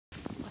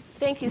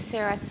Thank you,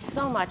 Sarah,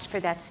 so much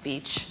for that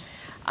speech.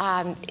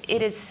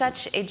 It is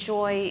such a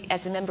joy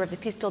as a member of the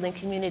peacebuilding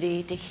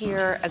community to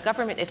hear a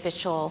government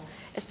official,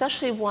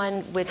 especially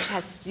one which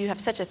you have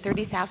such a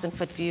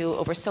 30,000-foot view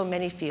over so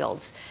many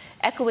fields,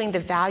 echoing the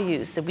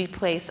values that we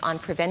place on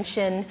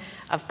prevention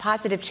of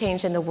positive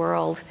change in the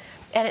world,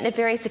 and in a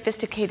very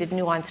sophisticated,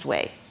 nuanced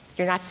way.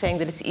 You're not saying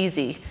that it's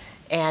easy,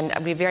 and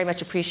we very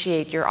much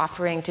appreciate your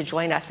offering to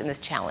join us in this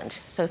challenge.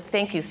 So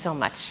thank you so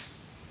much.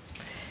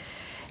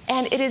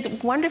 And it is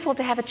wonderful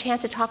to have a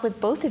chance to talk with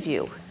both of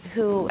you,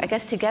 who I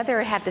guess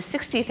together have the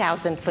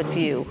 60,000-foot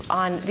view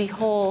on the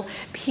whole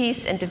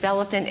peace and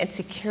development and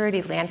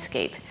security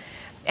landscape.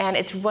 And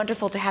it's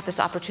wonderful to have this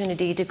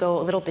opportunity to go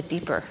a little bit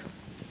deeper.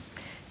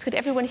 So could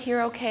everyone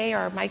hear okay?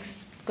 Are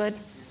mics good?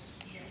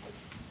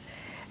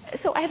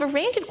 So I have a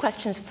range of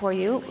questions for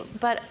you,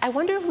 but I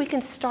wonder if we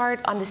can start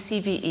on the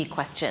CVE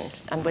question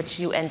on which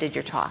you ended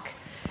your talk.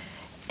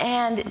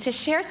 And to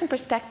share some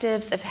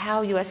perspectives of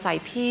how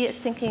USIP is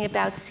thinking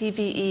about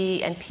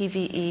CVE and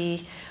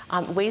PVE,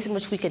 ways in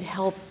which we can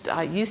help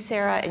you,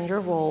 Sarah, in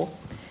your role.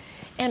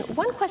 And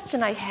one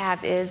question I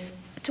have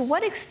is, to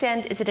what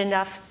extent is it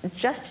enough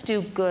just to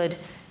do good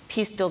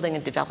peace building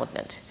and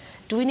development?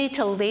 Do we need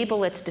to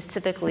label it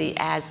specifically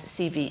as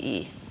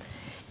CVE?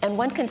 And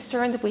one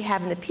concern that we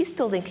have in the peace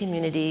building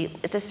community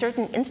is a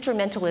certain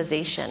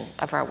instrumentalization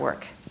of our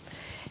work.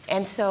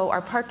 And so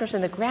our partners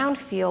on the ground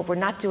feel we're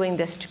not doing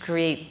this to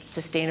create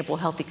sustainable,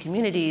 healthy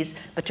communities,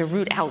 but to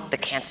root out the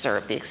cancer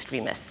of the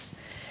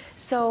extremists.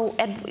 So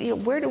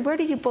where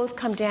do you both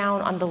come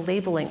down on the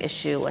labeling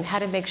issue and how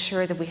to make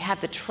sure that we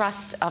have the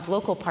trust of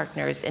local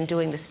partners in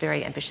doing this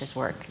very ambitious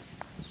work?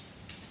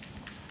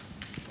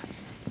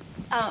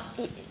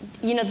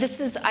 You know, this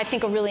is, I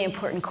think, a really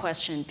important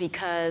question,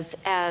 because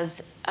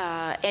as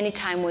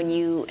anytime when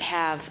you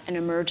have an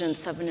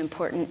emergence of an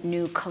important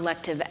new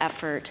collective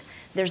effort,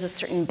 there's a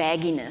certain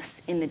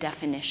bagginess in the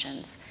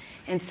definitions.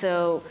 And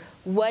so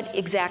what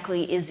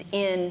exactly is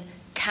in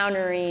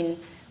countering,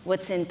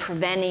 what's in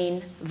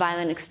preventing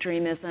violent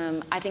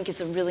extremism, I think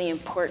is a really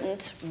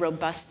important,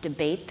 robust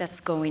debate that's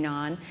going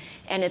on.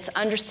 And it's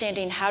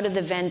understanding how do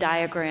the Venn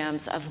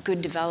diagrams of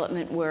good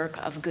development work,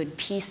 of good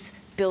peace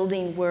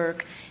building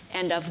work,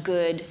 and of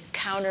good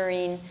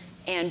countering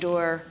and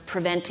or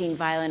preventing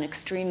violent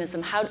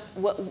extremism,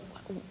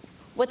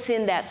 what's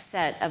in that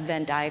set of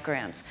Venn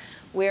diagrams?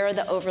 Where are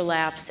the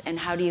overlaps, and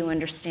how do you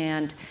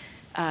understand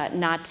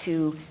not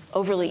to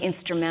overly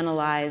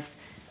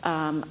instrumentalize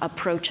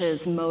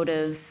approaches,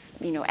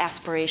 motives,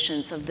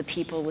 aspirations of the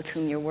people with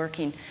whom you're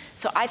working?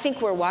 So I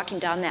think we're walking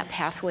down that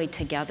pathway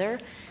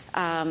together.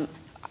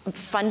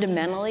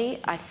 Fundamentally,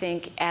 I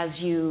think, as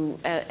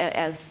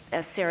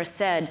Sarah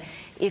said,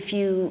 if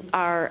you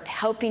are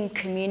helping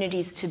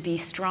communities to be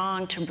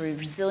strong, to be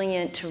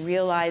resilient, to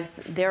realize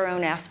their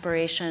own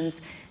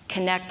aspirations,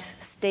 connect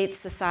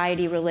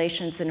state-society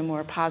relations in a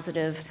more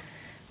positive,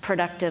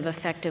 productive,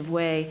 effective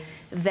way,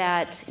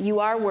 that you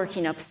are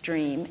working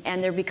upstream,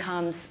 and there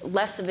becomes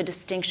less of a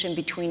distinction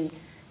between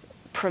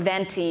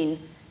preventing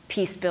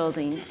peace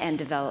building and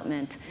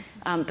development.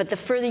 But the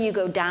further you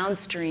go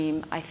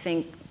downstream, I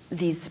think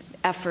these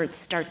efforts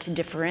start to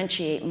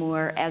differentiate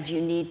more as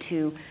you need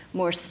to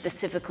more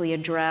specifically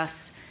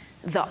address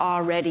the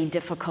already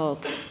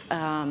difficult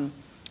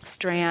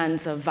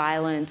strands of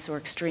violence or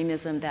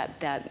extremism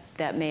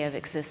that may have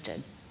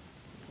existed.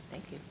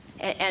 Thank you.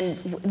 And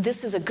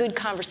this is a good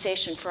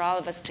conversation for all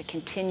of us to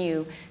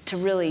continue to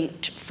really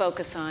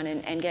focus on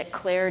and get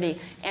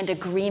clarity and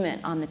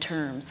agreement on the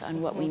terms,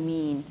 on what we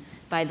mean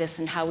by this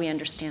and how we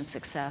understand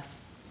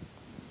success.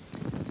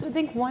 So I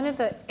think one of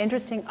the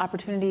interesting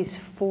opportunities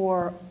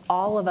for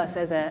all of us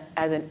as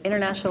an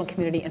international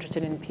community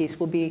interested in peace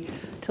will be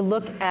to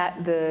look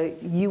at the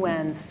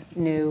UN's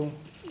new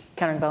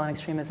countering violent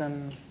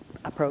extremism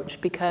approach,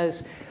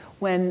 because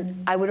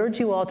when I would urge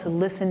you all to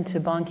listen to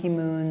Ban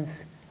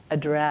Ki-moon's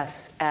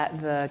address at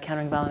the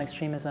Countering Violent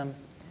Extremism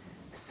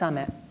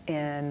Summit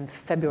in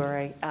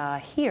February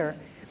here,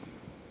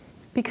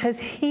 because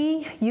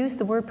he used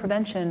the word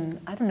prevention,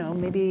 I don't know,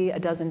 maybe a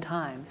dozen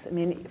times. I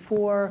mean,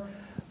 for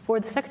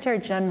the Secretary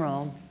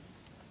General,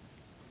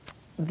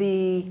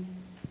 the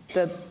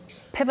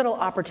pivotal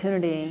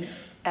opportunity,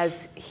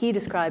 as he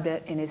described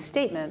it in his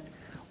statement,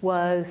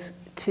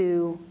 was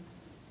to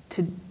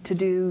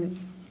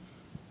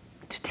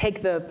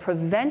take the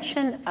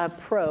prevention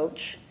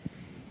approach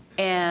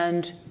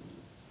and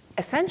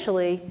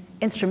essentially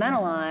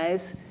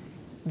instrumentalize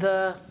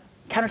the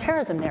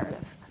counterterrorism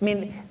narrative. I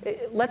mean,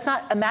 let's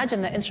not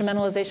imagine that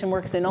instrumentalization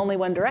works in only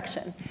one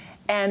direction.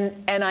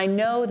 And I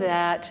know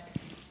that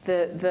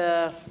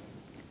the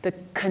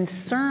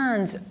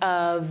concerns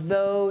of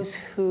those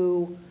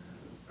who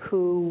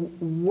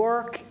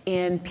work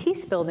in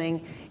peace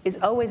building is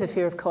always a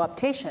fear of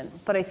co-optation.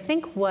 But I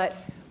think what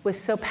was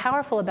so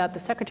powerful about the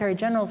Secretary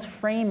General's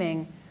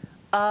framing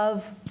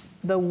of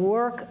the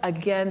work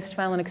against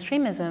violent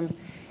extremism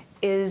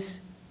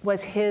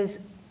was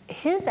his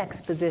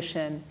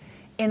exposition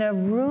in a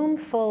room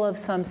full of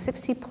some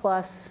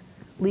 60+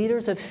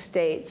 leaders of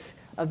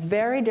states of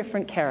very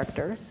different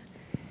characters,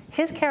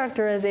 his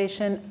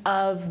characterization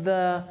of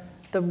the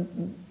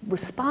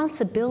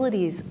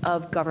responsibilities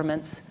of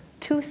governments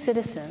to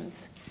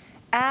citizens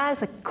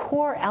as a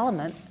core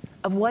element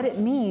of what it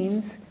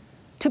means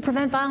to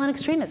prevent violent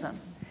extremism.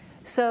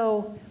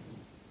 So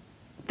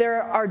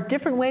there are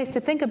different ways to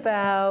think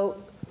about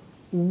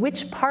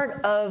which part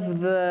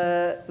of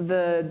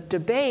the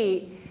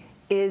debate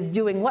is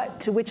doing what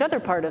to which other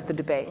part of the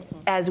debate.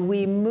 As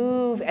we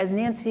move, as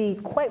Nancy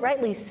quite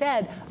rightly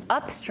said,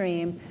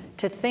 upstream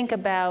to think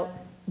about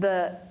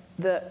the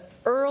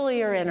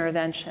earlier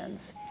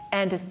interventions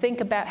and to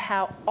think about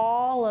how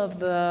all of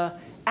the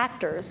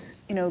actors,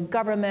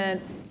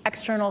 government,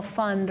 external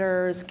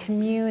funders,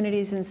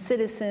 communities and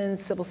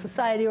citizens, civil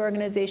society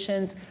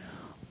organizations,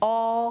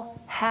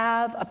 all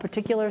have a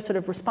particular sort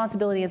of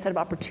responsibility and set of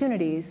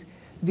opportunities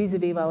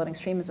vis-a-vis violent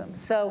extremism.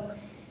 So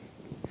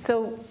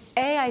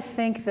I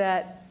think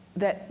that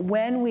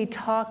when we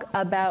talk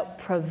about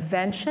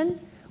prevention,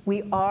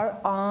 we are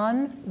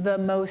on the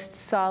most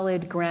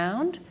solid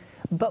ground.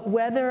 But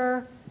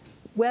whether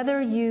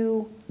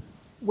you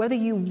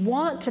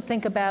want to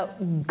think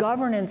about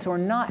governance or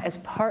not as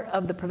part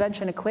of the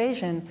prevention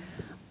equation,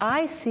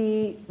 I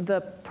see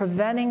the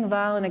preventing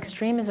violent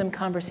extremism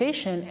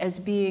conversation as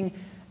being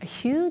a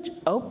huge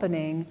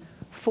opening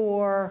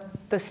for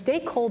the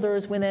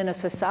stakeholders within a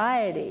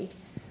society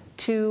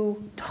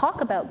to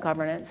talk about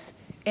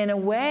governance in a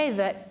way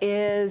that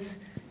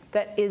is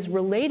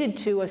related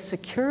to a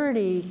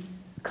security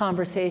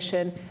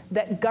conversation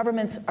that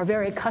governments are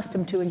very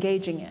accustomed to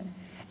engaging in.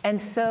 And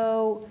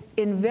so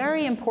in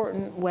very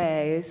important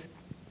ways,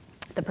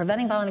 the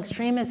preventing violent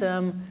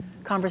extremism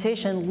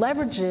conversation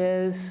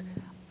leverages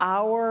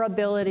our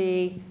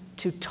ability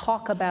to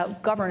talk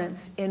about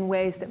governance in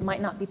ways that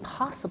might not be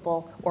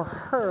possible or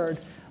heard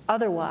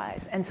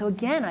otherwise. And so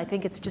again, I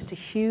think it's just a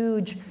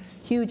huge,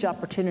 huge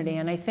opportunity.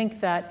 And I think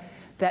that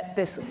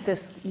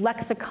this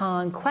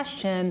lexicon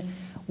question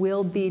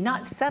will be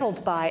not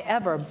settled by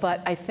ever,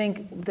 but I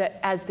think that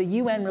as the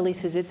UN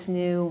releases its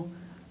new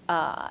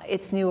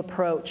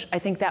approach, I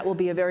think that will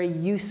be a very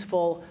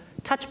useful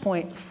touch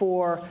point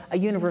for a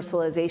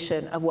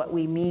universalization of what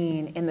we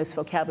mean in this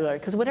vocabulary.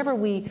 Because whatever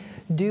we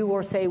do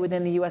or say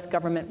within the US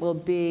government will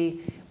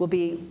be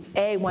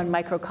A, one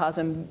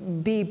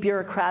microcosm, B,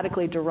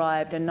 bureaucratically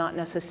derived and not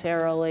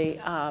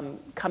necessarily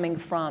coming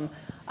from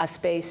a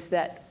space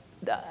that,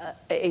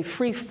 a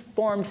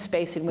free-formed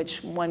space in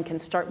which one can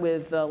start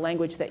with the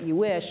language that you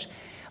wish,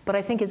 but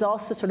I think is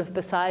also sort of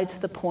besides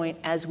the point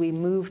as we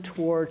move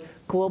toward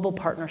global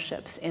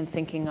partnerships in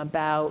thinking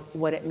about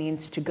what it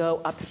means to go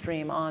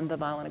upstream on the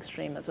violent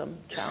extremism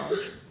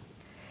challenge.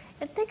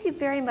 And thank you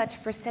very much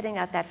for setting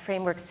out that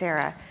framework,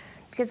 Sarah,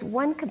 because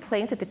one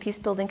complaint that the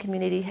peacebuilding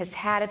community has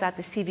had about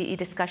the CVE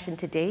discussion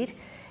to date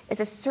is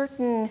a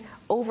certain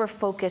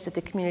over-focus at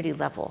the community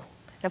level.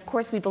 And of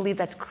course, we believe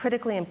that's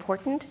critically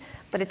important,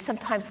 but it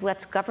sometimes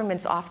lets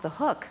governments off the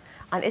hook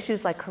on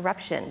issues like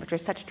corruption, which are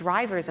such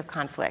drivers of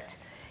conflict.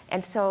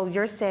 And so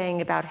you're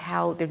saying about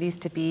how there needs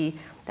to be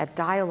that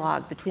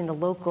dialogue between the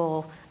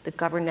local, the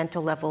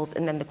governmental levels,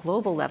 and then the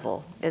global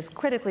level is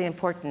critically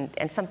important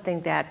and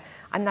something that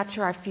I'm not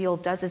sure our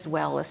field does as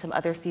well as some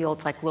other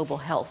fields like global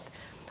health,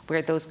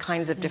 where those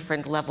kinds of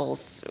different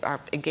levels are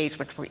engaged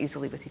much more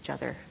easily with each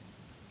other.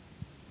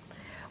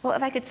 Well,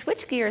 if I could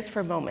switch gears for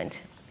a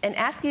moment and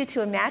ask you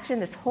to imagine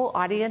this whole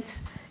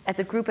audience as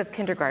a group of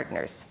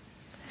kindergartners.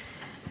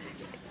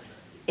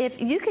 If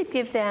you could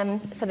give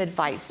them some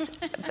advice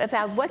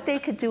about what they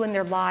could do in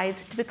their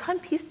lives to become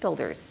peace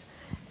builders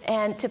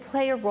and to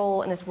play a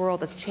role in this world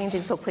that's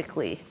changing so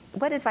quickly,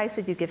 what advice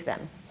would you give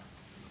them?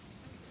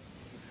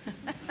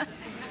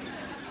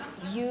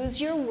 Use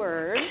your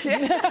words.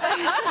 That's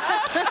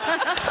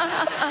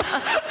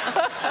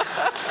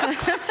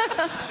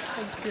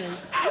good.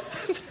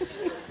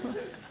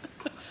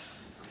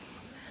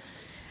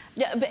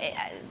 Yeah, but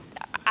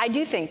I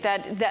do think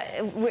that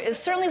is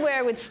certainly where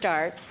I would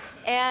start.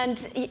 And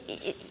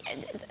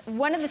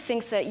one of the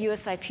things that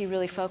USIP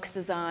really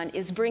focuses on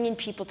is bringing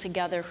people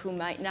together who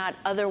might not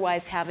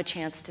otherwise have a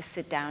chance to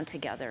sit down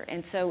together.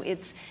 And so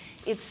it's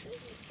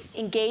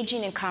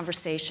engaging in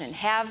conversation.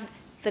 Have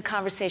the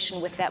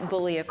conversation with that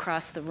bully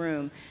across the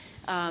room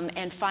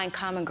and find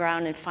common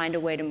ground and find a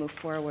way to move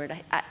forward.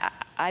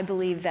 I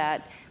believe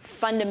that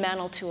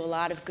fundamental to a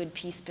lot of good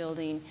peace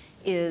building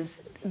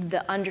is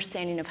the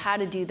understanding of how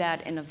to do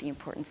that and of the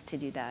importance to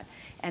do that.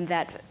 And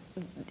that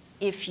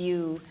if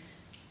you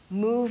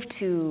move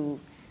to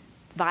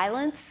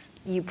violence,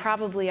 you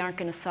probably aren't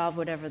going to solve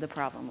whatever the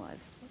problem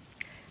was.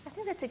 I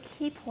think that's a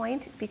key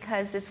point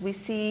because as we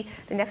see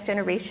the next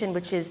generation,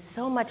 which is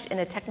so much in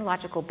a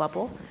technological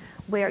bubble,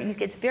 where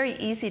it's very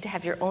easy to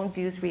have your own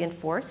views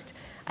reinforced,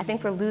 I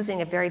think we're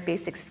losing a very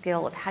basic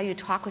skill of how you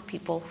talk with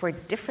people who are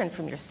different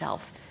from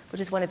yourself, which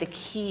is one of the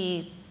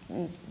key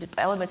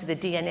elements of the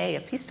DNA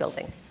of peace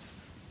building.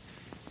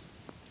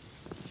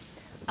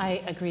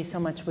 I agree so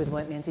much with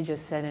what Nancy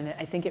just said, and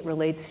I think it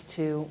relates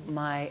to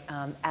my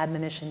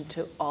admonition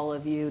to all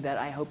of you that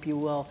I hope you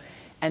will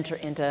enter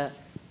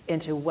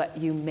into what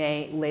you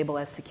may label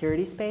as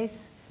security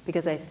space,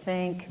 because I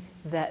think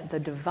that the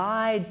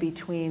divide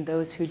between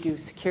those who do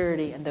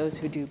security and those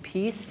who do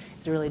peace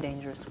is a really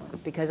dangerous one,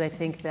 because I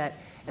think that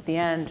at the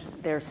end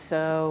they're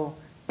so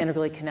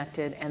integrally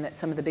connected, and that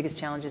some of the biggest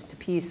challenges to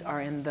peace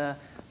are in the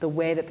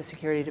way that the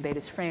security debate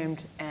is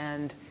framed,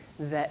 and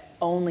that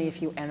only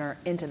if you enter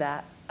into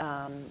that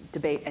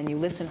debate and you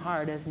listen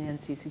hard, as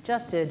Nancy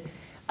suggested,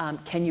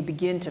 can you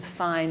begin to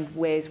find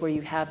ways where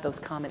you have those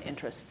common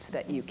interests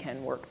that you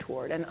can work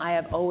toward. And I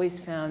have always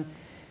found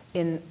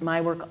in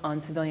my work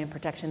on civilian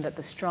protection that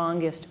the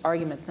strongest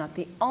arguments, not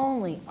the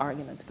only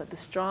arguments, but the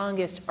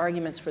strongest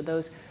arguments for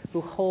those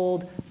who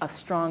hold a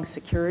strong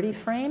security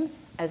frame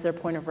as their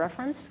point of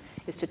reference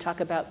is to talk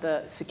about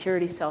the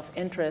security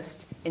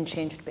self-interest in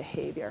changed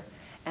behavior.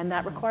 And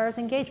that requires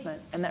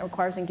engagement. And that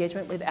requires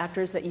engagement with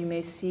actors that you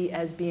may see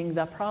as being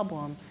the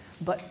problem.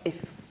 But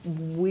if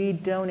we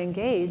don't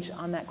engage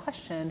on that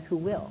question, who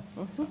will?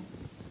 Mm-hmm.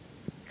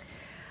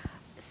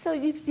 So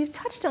you've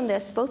touched on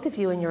this, both of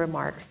you, in your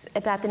remarks,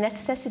 about the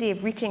necessity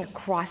of reaching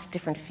across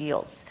different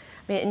fields.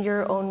 I mean, in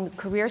your own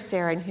career,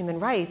 Sarah, in human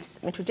rights,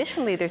 I mean,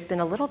 traditionally there's been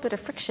a little bit of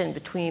friction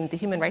between the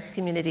human rights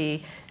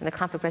community and the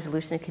conflict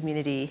resolution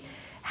community.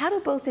 How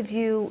do both of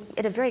you,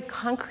 in a very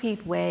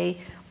concrete way,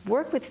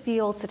 work with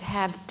fields that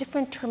have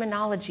different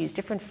terminologies,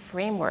 different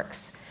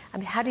frameworks? I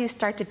mean, how do you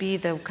start to be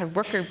the kind of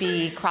worker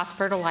bee,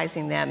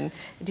 cross-fertilizing them?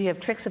 Do you have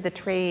tricks of the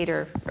trade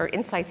or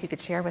insights you could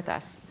share with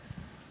us?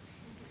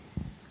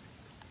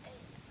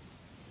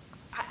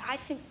 I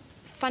think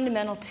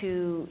fundamental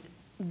to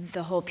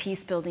the whole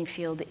peace-building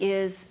field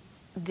is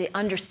the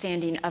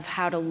understanding of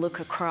how to look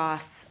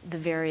across the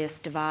various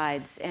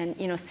divides. And,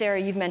 you know, Sarah,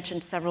 you've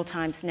mentioned several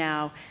times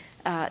now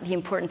the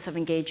importance of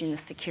engaging the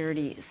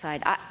security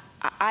side.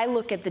 I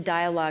look at the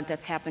dialogue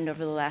that's happened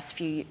over the last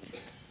few,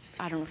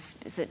 I don't know,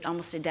 is it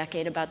almost a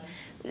decade, about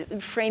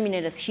framing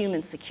it as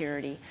human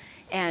security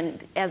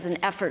and as an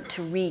effort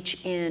to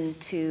reach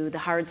into the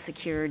hard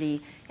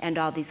security and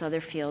all these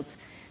other fields.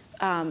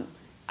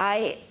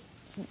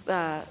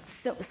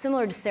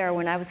 Similar to Sarah,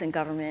 when I was in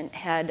government,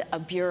 had a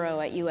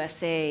bureau at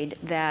USAID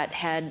that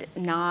had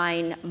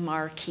 9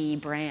 marquee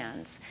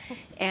brands.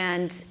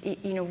 And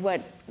you know,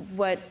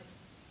 what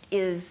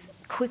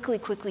is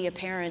quickly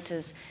apparent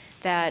is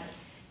that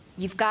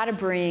you've got to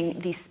bring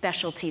these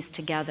specialties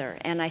together.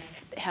 And I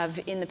have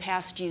in the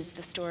past used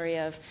the story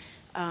of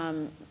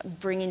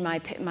bringing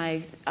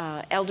my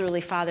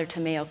elderly father to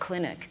Mayo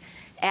Clinic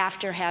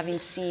after having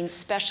seen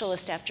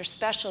specialist after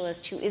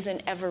specialist who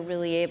isn't ever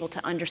really able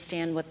to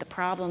understand what the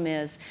problem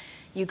is.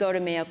 You go to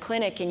Mayo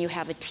Clinic and you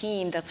have a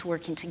team that's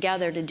working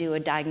together to do a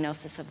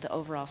diagnosis of the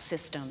overall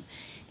system.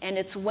 And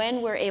it's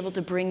when we're able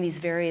to bring these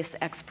various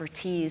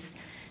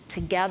expertise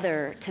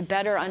together to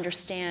better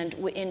understand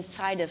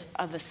inside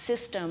of a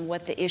system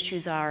what the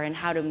issues are and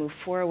how to move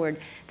forward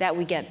that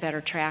we get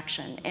better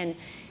traction. And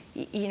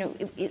you know,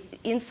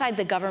 inside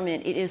the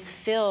government, it is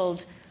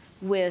filled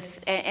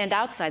with, and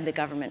outside the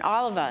government,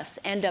 all of us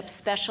end up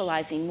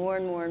specializing more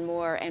and more and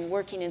more and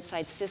working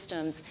inside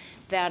systems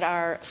that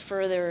are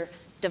further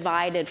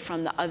divided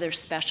from the other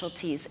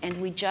specialties. And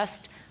we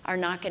just are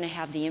not going to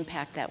have the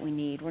impact that we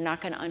need. We're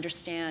not going to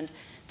understand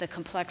the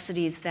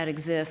complexities that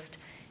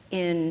exist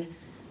in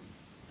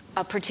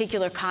a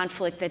particular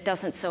conflict that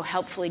doesn't so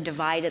helpfully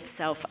divide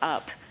itself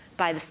up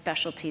by the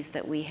specialties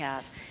that we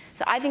have.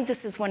 So I think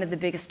this is one of the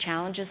biggest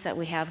challenges that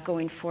we have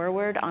going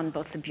forward on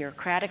both the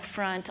bureaucratic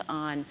front,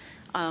 on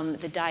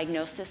the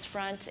diagnosis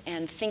front,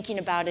 and thinking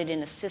about it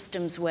in a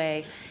systems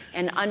way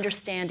and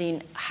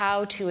understanding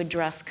how to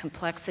address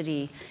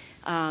complexity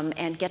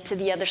and get to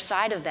the other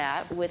side of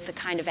that with the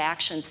kind of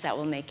actions that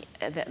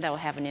will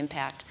have an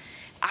impact.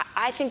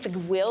 I think the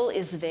will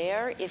is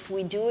there if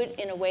we do it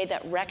in a way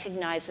that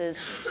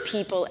recognizes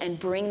people and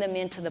bring them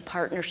into the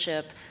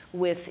partnership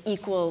with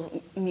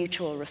equal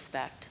mutual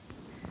respect.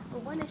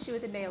 Well, one issue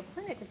with the Mayo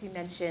Clinic that you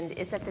mentioned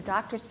is that the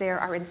doctors there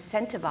are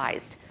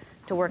incentivized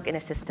to work in a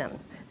system,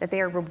 that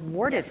they are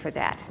rewarded for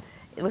that,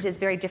 which is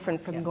very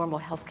different from normal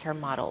healthcare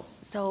models.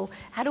 So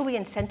how do we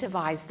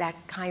incentivize that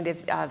kind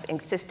of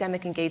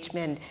systemic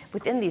engagement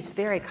within these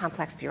very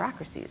complex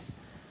bureaucracies?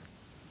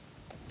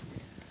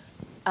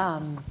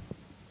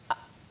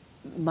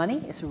 Money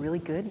is a really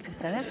good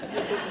incentive.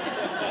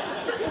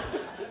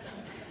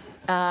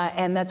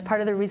 And that's part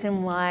of the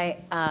reason why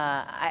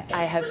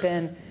I have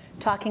been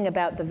talking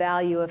about the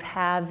value of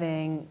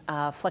having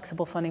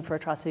flexible funding for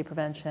atrocity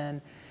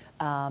prevention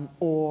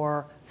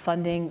or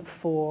funding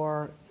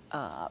for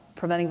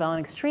preventing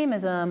violent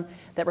extremism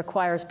that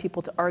requires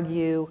people to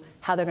argue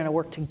how they're going to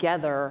work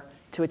together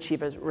to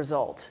achieve a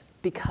result.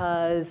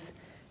 Because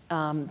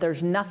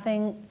there's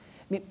nothing,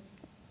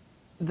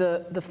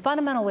 the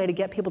fundamental way to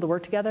get people to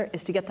work together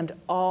is to get them to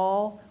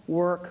all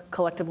work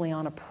collectively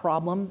on a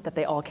problem that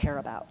they all care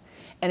about.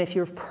 And if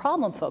you're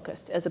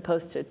problem-focused, as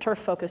opposed to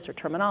turf-focused or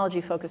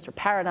terminology-focused or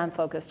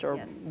paradigm-focused or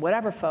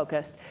whatever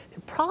focused, if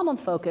you're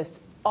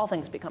problem-focused, all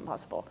things become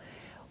possible.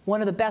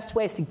 One of the best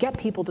ways to get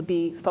people to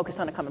be focused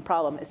on a common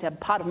problem is to have a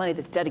pot of money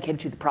that's dedicated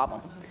to the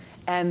problem.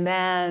 And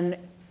then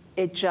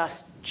it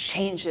just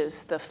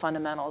changes the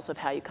fundamentals of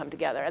how you come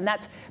together. And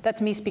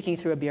that's me speaking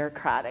through a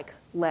bureaucratic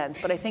lens.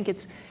 But I think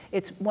it's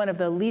one of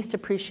the least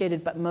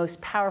appreciated but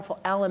most powerful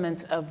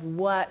elements of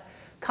what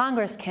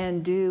Congress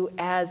can do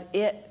as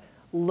it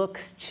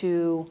looks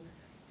to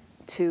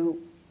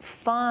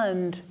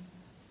fund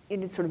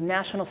sort of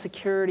national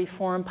security,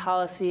 foreign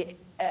policy,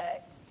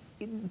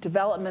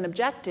 development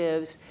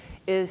objectives,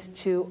 is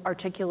to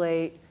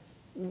articulate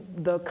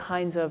the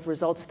kinds of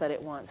results that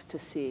it wants to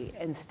see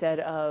instead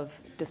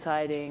of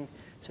deciding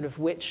sort of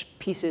which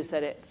pieces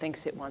that it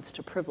thinks it wants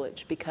to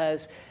privilege.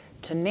 Because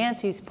to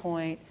Nancy's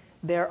point,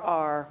 there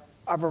are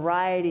a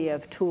variety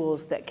of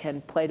tools that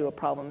can play to a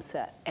problem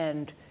set.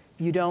 And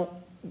you don't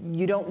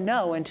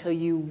know until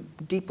you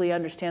deeply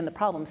understand the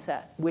problem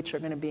set which are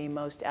going to be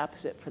most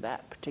apposite for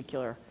that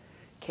particular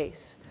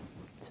case.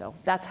 So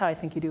that's how I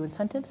think you do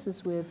incentives,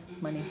 is with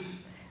money.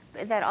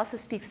 That also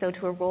speaks, though,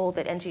 to a role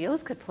that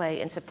NGOs could play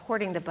in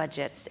supporting the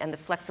budgets and the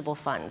flexible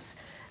funds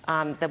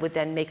that would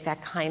then make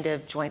that kind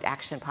of joint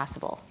action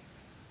possible.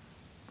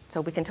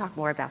 So we can talk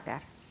more about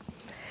that.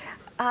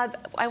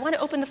 I want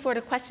to open the floor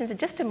to questions in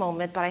just a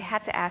moment, but I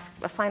had to ask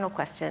a final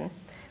question.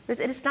 It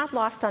is not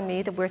lost on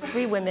me that we're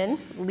 3 women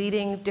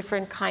leading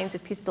different kinds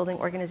of peace-building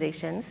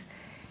organizations.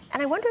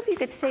 And I wonder if you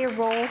could say a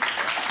role...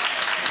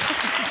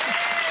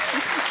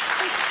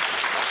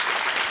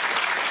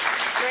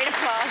 Great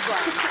applause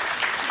line.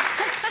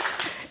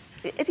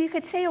 If you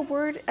could say a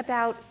word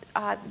about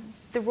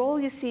the role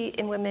you see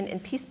in women in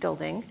peace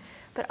building,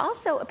 but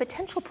also a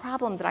potential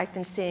problem that I've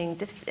been seeing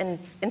just in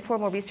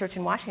informal research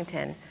in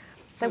Washington.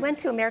 So I went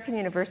to American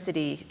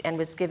University and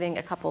was giving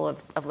a couple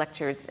of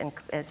lectures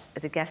as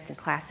a guest in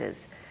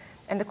classes.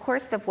 And the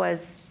course that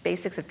was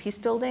Basics of Peace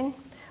Building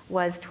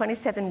was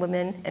 27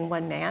 women and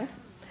 1 man.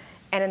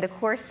 And in the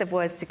course that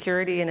was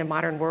Security in a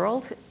Modern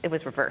World, it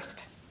was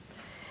reversed.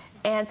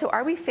 And so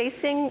are we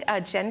facing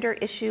a gender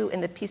issue in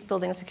the peace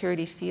building and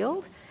security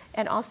field?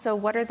 And also,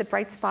 what are the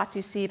bright spots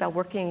you see about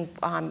working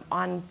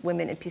on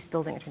women in peace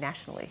building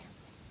internationally?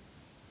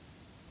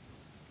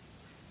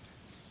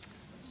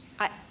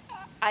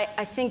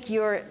 I think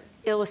your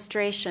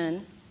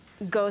illustration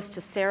goes to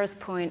Sarah's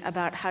point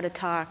about how to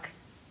talk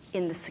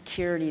in the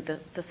security,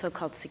 the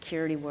so-called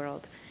security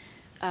world.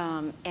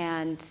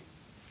 And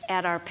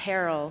at our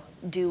peril,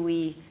 do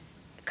we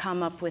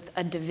come up with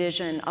a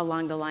division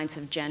along the lines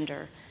of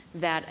gender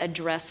that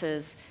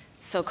addresses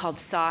so-called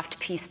soft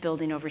peace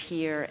building over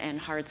here and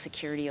hard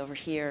security over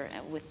here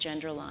with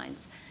gender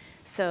lines.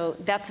 So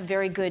that's a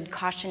very good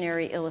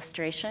cautionary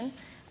illustration.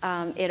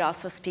 It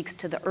also speaks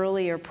to the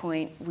earlier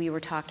point we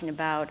were talking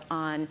about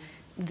on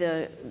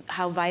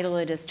how vital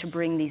it is to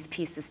bring these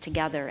pieces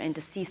together and to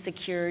see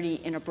security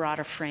in a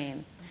broader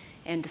frame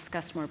and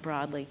discuss more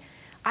broadly.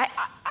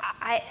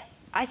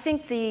 I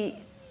think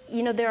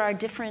there are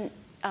different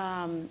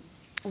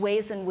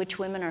ways in which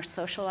women are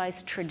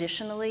socialized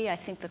traditionally. I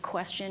think the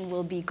question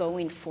will be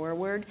going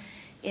forward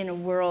in a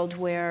world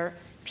where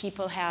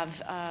people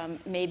have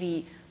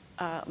maybe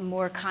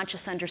more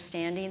conscious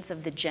understandings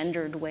of the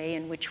gendered way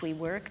in which we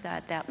work,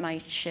 that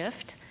might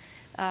shift.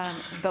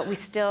 But we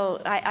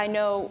still, I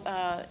know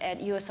at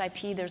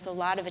USIP there's a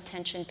lot of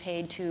attention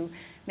paid to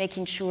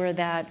making sure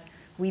that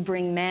we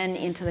bring men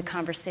into the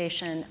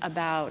conversation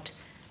about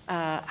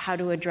how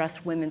to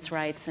address women's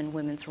rights and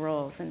women's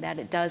roles, and that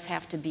it does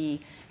have to be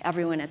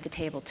everyone at the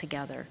table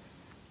together.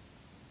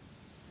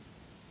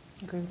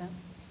 Agree with that?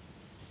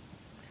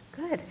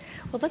 Good.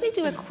 Well, let me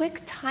do a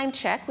quick time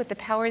check with the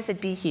powers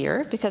that be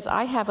here, because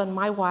I have on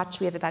my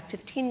watch, we have about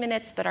 15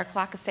 minutes, but our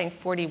clock is saying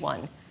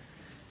 41.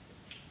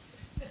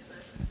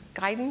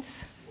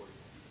 Guidance?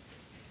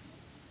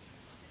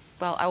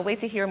 Well, I'll wait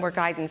to hear more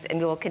guidance, and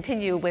we'll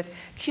continue with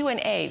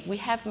Q&A. We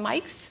have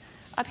mics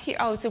up here.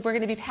 Oh, so we're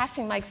going to be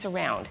passing mics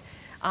around.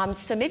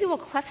 So maybe we'll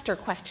cluster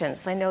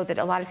questions. I know that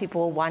a lot of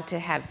people will want to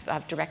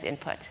have direct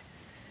input.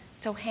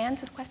 So hands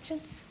with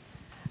questions?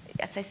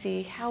 Yes, I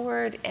see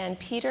Howard and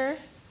Peter.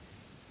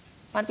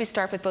 Why don't we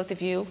start with both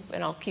of you,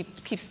 and I'll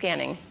keep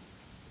scanning.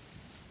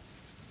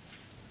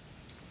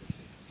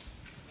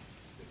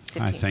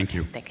 Hi, thank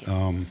you. Thank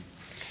you.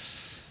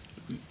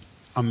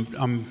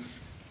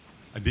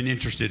 I've been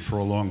interested for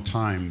a long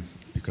time,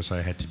 because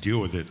I had to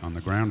deal with it on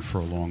the ground for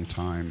a long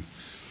time,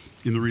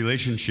 in the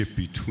relationship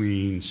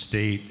between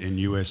state and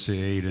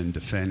USAID and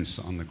defense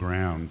on the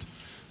ground,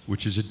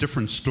 which is a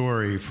different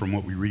story from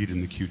what we read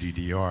in the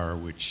QDDR,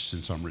 which,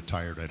 since I'm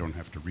retired, I don't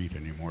have to read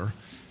anymore.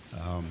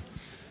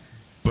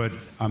 But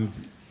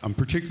I'm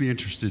particularly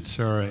interested,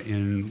 Sarah,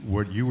 in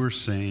what you were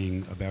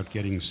saying about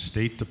getting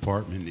State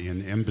Department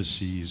and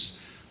embassies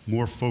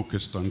more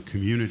focused on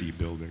community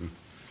building,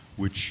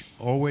 which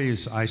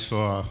always I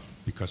saw,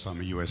 because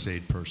I'm a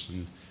USAID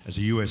person, as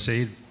a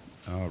USAID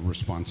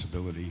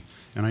responsibility.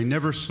 And I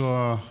never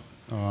saw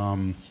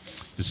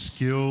the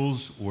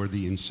skills or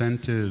the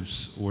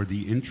incentives or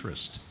the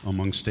interest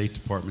among State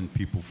Department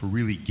people for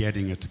really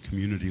getting at the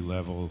community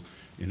level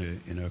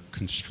in a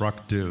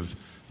constructive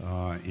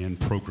and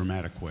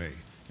programmatic way.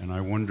 And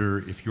I wonder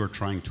if you're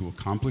trying to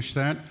accomplish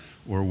that,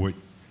 or what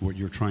what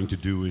you're trying to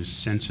do is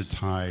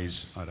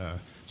sensitize at a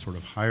sort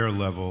of higher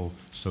level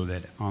so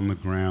that on the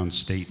ground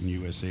state and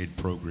USAID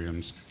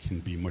programs can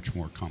be much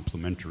more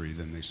complementary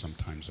than they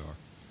sometimes are.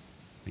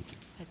 Thank you.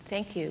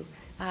 Thank you.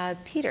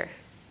 Peter.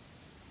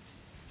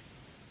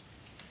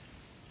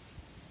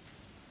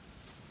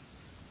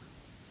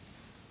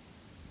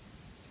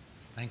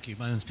 Thank you.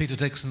 My name is Peter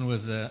Dixon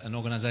with an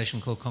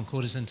organization called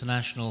Concordis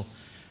International,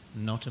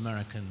 not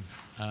American.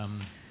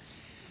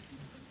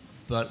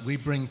 But we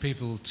bring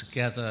people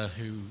together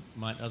who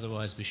might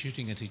otherwise be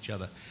shooting at each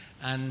other.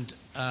 And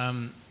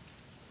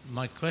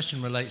my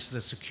question relates to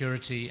the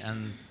security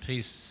and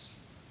peace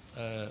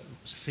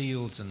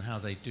fields and how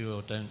they do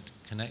or don't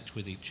connect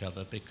with each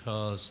other,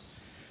 because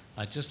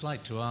I'd just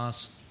like to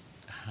ask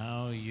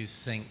how you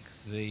think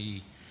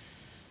the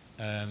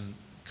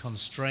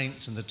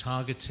constraints and the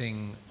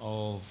targeting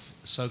of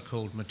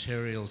so-called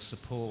material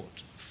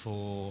support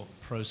for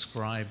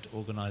proscribed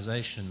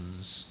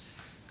organizations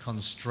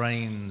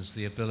constrains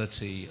the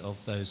ability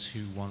of those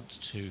who want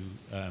to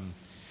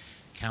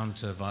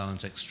counter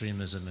violent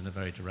extremism in a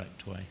very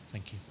direct way.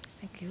 Thank you.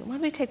 Thank you. Why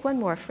don't we take one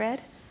more,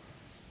 Fred?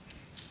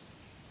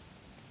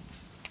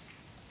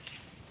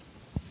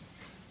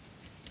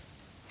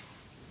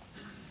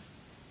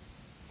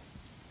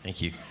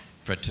 Thank you.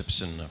 Fred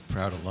Tipson, a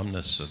proud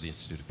alumnus of the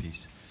Institute of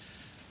Peace.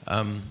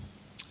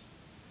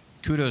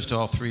 Kudos to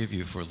all three of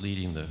you for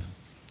leading the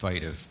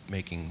fight of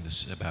making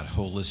this about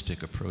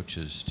holistic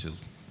approaches to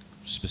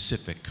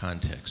specific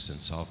contexts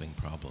and solving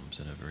problems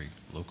in a very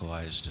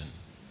localized and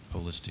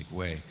holistic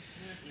way.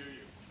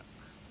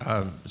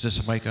 Is this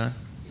a mic on?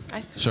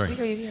 Sorry. We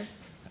hear you here.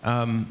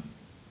 I'm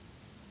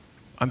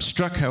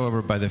struck,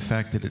 however, by the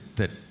fact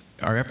that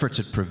our efforts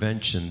at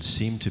prevention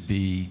seem to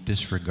be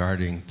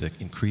disregarding the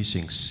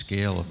increasing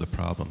scale of the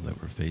problem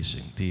that we're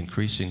facing, the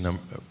increasing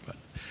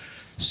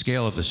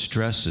scale of the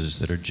stresses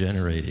that are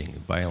generating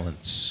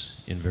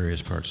violence in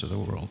various parts of the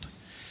world.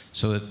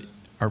 So that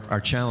our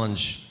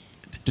challenge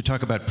to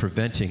talk about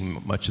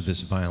preventing much of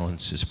this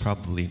violence is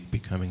probably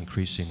becoming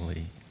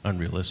increasingly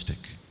unrealistic.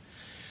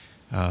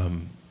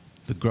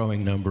 The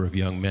growing number of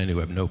young men who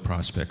have no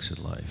prospects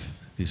in life,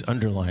 these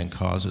underlying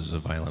causes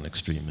of violent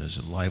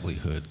extremism,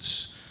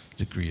 livelihoods,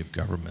 degree of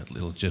government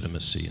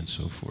legitimacy and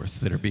so forth,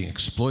 that are being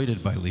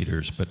exploited by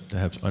leaders but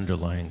have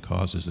underlying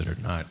causes that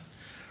are not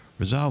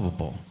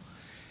resolvable.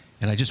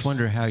 And I just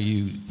wonder how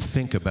you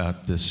think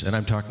about this, and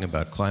I'm talking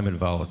about climate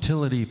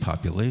volatility,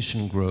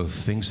 population growth,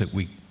 things that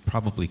we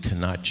probably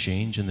cannot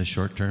change in the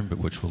short term, but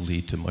which will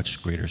lead to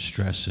much greater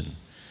stress in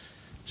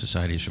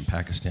societies from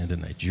Pakistan to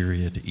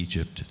Nigeria to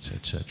Egypt,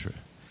 et cetera.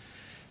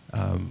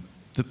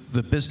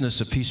 The business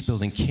of peace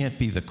building can't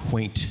be the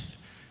quaint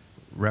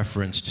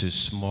reference to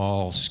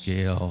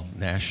small-scale,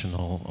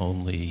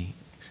 national-only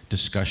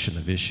discussion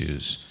of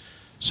issues.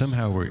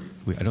 Somehow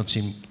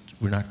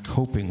we're not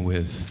coping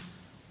with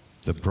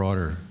the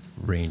broader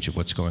range of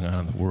what's going on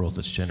in the world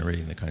that's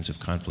generating the kinds of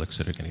conflicts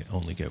that are going to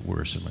only get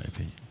worse, in my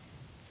opinion.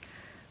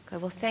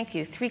 Good. Well, thank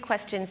you. 3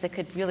 questions that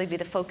could really be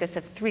the focus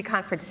of 3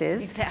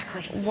 conferences.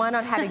 Exactly. One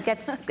on how to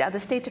get the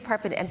State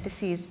Department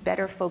emphases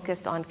better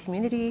focused on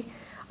community.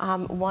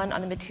 One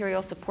on the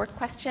material support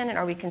question, and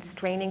are we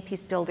constraining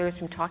peace builders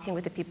from talking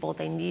with the people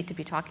they need to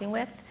be talking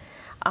with?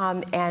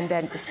 And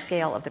then the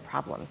scale of the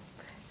problem.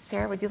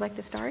 Sarah, would you like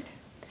to start?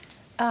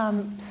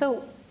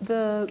 So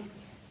the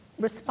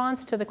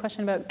response to the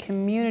question about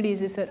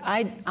communities is that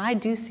I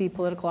do see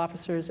political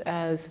officers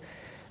as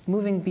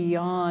moving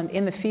beyond,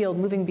 in the field,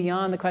 moving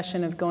beyond the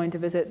question of going to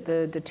visit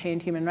the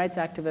detained human rights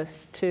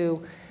activists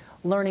to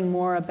learning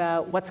more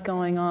about what's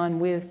going on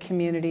with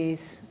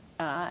communities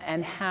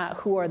and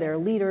who are their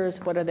leaders,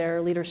 what are their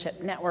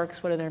leadership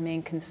networks, what are their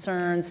main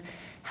concerns,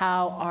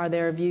 how are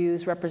their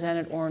views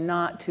represented or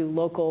not to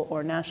local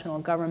or national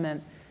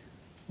government.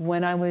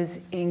 When I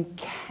was in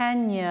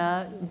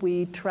Kenya,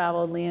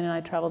 Leanne and I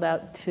traveled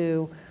out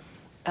to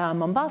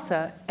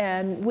Mombasa,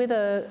 and with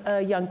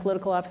a young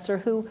political officer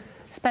who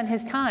spent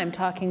his time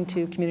talking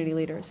to community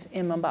leaders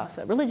in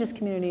Mombasa, religious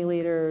community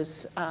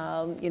leaders,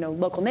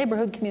 local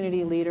neighborhood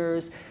community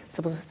leaders,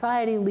 civil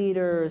society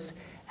leaders,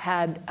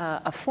 had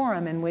a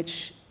forum in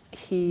which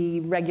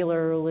he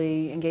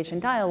regularly engaged in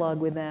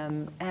dialogue with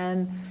them.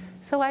 And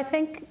so I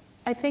think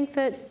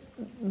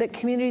that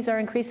communities are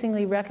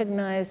increasingly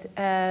recognized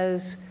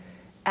as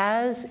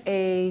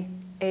a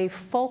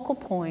focal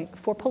point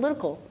for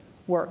political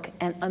work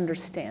and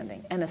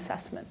understanding and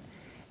assessment.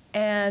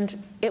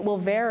 And it will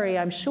vary,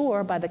 I'm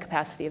sure, by the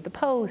capacity of the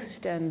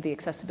post and the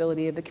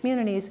accessibility of the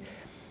communities.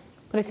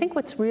 But I think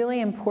what's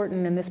really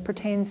important, and this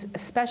pertains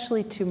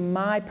especially to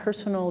my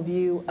personal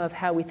view of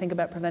how we think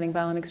about preventing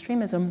violent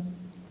extremism,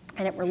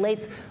 and it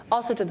relates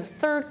also to the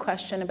third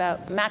question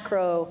about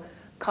macro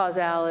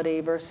causality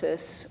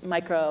versus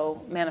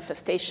micro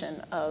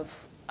manifestation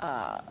of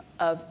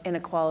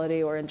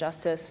inequality or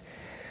injustice,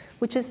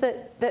 which is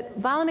that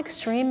violent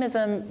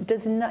extremism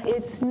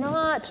it's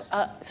not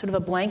sort of a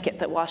blanket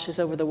that washes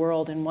over the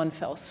world in one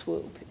fell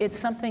swoop. It's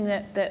something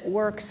that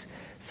works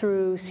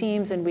through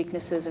seams and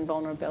weaknesses and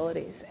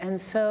vulnerabilities.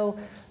 And so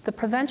the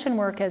prevention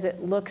work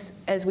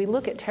as we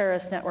look at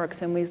terrorist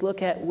networks and we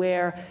look at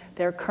where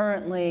they're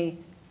currently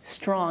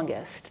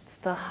strongest,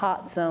 the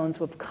hot zones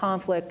of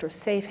conflict or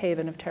safe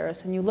haven of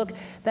terrorists, and you look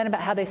then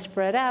about how they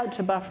spread out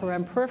to buffer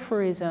and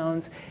periphery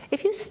zones.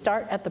 If you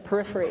start at the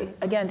periphery,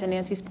 again, to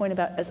Nancy's point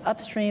about as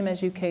upstream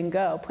as you can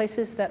go,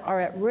 places that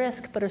are at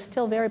risk but are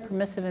still very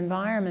permissive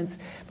environments,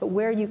 but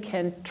where you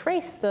can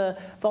trace the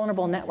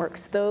vulnerable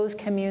networks, those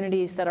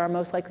communities that are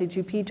most likely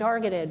to be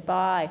targeted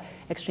by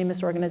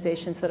extremist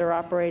organizations that are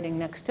operating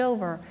next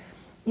over,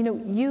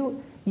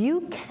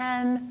 you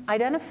can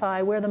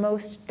identify where the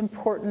most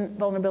important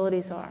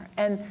vulnerabilities are.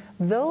 And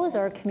those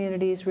are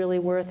communities really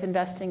worth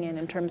investing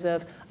in terms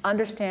of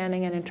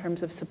understanding and in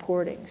terms of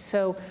supporting.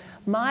 So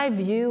my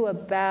view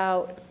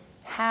about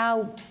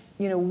how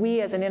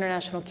we as an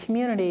international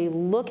community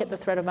look at the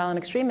threat of violent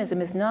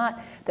extremism is not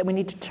that we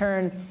need to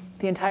turn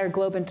the entire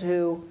globe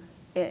into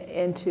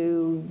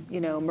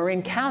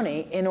Marin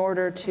County in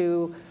order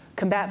to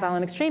combat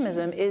violent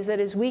extremism, is that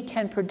as we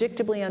can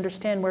predictably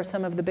understand where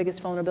some of the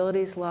biggest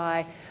vulnerabilities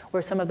lie,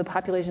 where some of the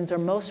populations are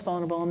most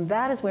vulnerable, and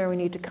that is where we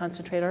need to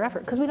concentrate our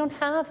effort. Because we don't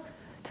have,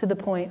 to the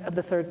point of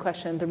the third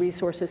question, the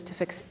resources to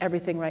fix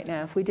everything right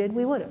now. If we did,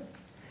 we would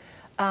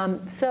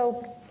have.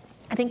 So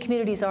I think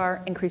communities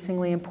are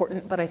increasingly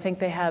important, but I think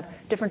they have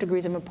different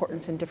degrees of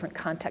importance in different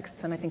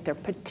contexts, and I think they're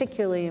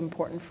particularly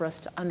important for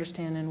us to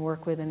understand and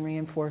work with and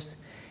reinforce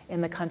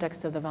in the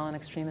context of the violent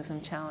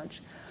extremism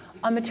challenge.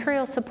 On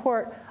material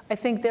support, I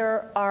think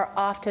there are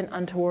often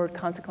untoward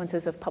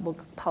consequences of public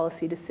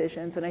policy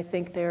decisions, and I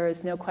think there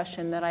is no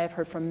question that I have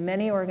heard from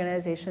many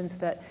organizations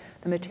that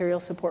the material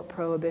support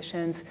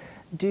prohibitions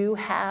do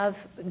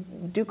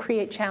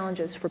create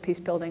challenges for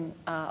peace-building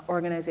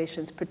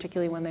organizations,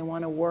 particularly when they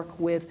want to work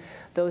with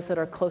those that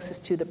are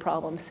closest to the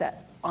problem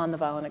set on the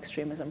violent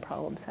extremism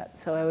problem set.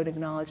 So I would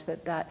acknowledge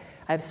that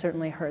I've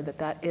certainly heard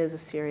that is a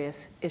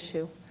serious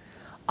issue.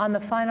 On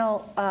the final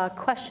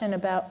question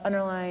about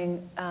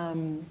underlying,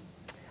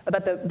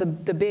 about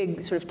the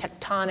big sort of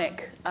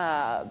tectonic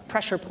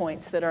pressure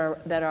points that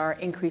are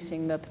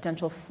increasing the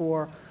potential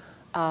for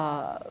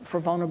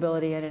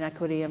vulnerability and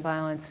inequity and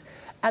violence,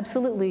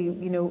 absolutely,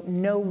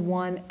 no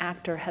one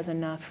actor has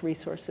enough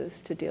resources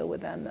to deal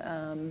with them,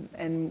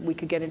 and we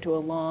could get into a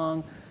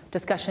long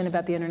discussion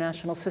about the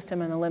international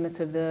system and the limits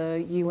of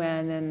the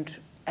UN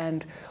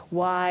and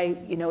why,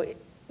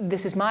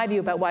 this is my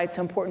view about why it's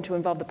so important to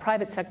involve the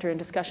private sector in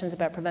discussions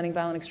about preventing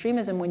violent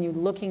extremism when you're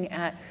looking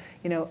at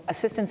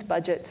assistance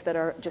budgets that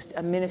are just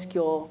a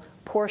minuscule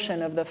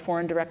portion of the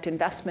foreign direct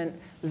investment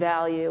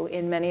value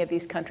in many of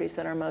these countries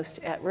that are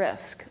most at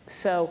risk.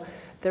 So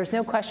there's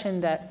no question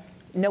that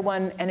no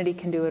one entity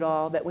can do it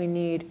all, that we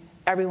need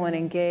everyone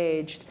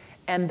engaged,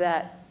 and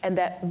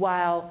that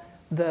while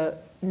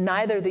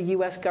neither the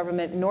US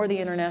government nor the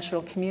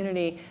international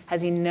community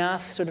has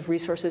enough sort of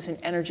resources and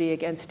energy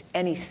against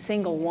any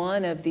single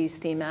one of these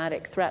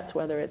thematic threats,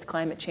 whether it's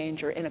climate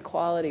change or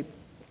inequality,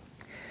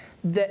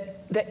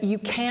 that you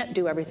can't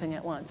do everything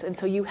at once. And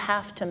so you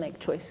have to make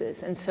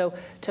choices. And so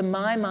to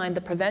my mind,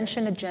 the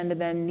prevention agenda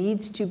then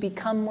needs to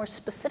become more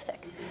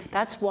specific.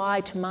 That's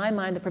why, to my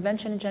mind, the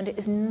prevention agenda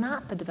is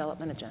not the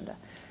development agenda.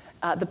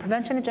 The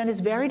prevention agenda is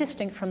very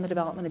distinct from the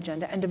development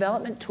agenda, and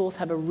development tools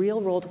have a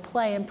real role to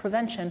play in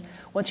prevention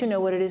once you know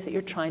what it is that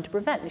you're trying to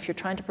prevent. If you're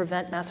trying to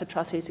prevent mass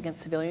atrocities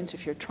against civilians,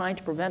 if you're trying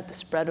to prevent the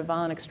spread of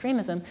violent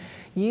extremism,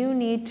 you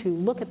need to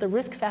look at the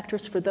risk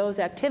factors for those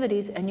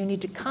activities, and you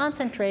need to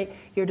concentrate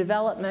your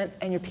development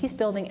and your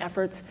peace-building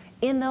efforts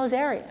in those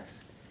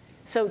areas.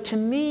 So to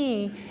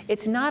me,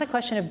 it's not a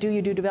question of do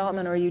you do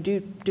development or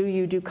do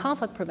you do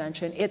conflict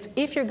prevention. It's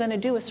if you're going to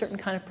do a certain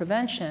kind of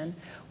prevention,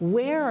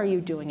 where are you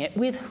doing it?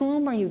 With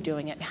whom are you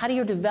doing it? How do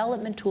your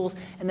development tools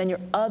and then your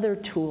other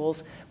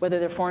tools, whether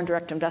they're foreign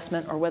direct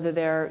investment or whether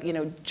they're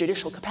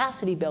judicial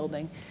capacity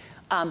building,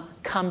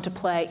 come to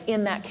play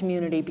in that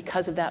community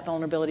because of that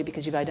vulnerability,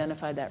 because you've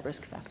identified that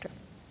risk factor.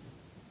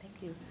 Thank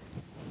you.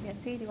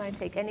 Nancy, do you want to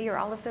take any or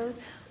all of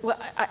those? Well,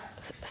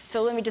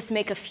 so let me just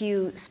make a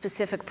few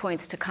specific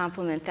points to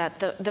complement that.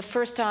 The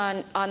first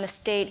on the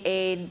state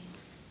aid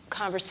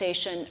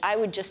conversation, I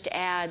would just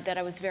add that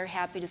I was very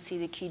happy to see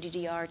the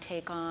QDDR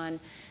take on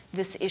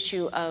this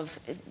issue of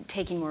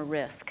taking more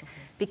risk,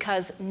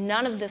 because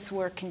none of this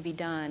work can be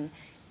done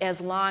as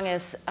long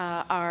as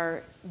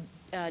our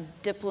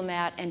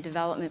diplomat and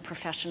development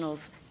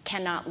professionals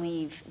cannot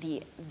leave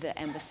the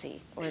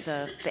embassy or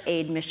the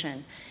aid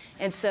mission.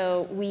 And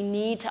so we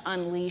need to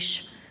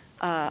unleash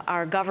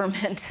our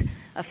government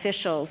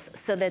officials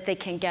so that they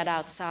can get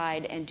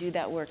outside and do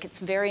that work. It's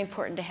very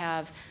important to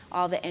have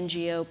all the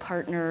NGO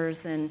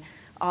partners and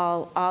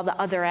all the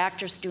other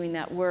actors doing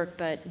that work,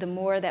 but the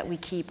more that we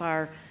keep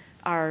our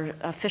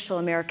official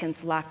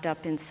Americans locked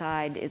up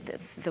inside,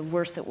 the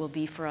worse it will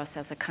be for us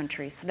as a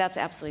country. So that's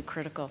absolutely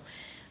critical.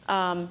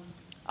 On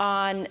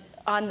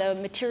the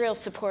material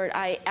support,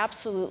 I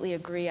absolutely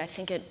agree. I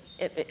think it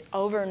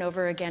over and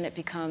over again, it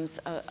becomes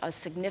a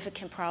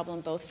significant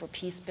problem both for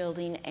peace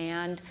building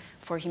and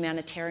for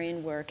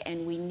humanitarian work.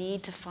 And we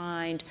need to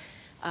find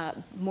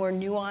more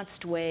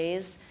nuanced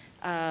ways,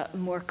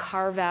 more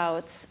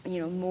carve-outs,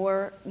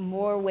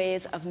 more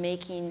ways of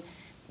making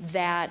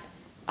that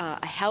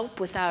a help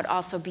without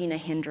also being a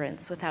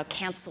hindrance, without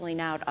canceling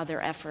out other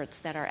efforts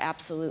that are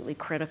absolutely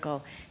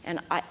critical. And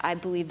I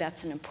believe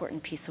that's an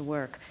important piece of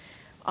work.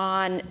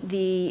 On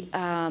the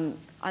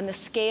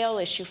scale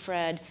issue,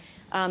 Fred,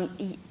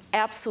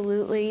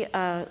 absolutely,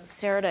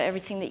 Sarah, to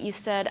everything that you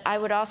said. I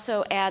would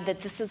also add that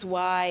this is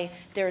why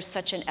there is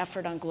such an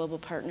effort on global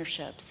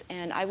partnerships.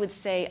 And I would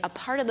say a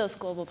part of those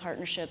global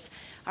partnerships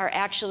are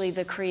actually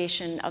the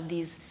creation of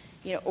these,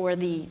 or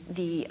the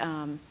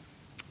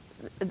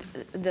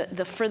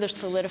further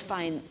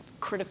solidifying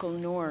critical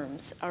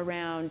norms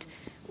around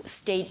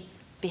state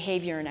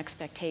behavior and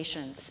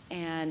expectations,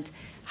 and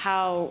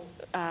how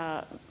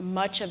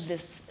much of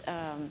this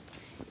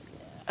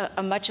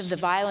much of the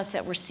violence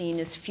that we're seeing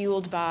is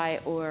fueled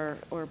by or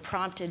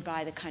prompted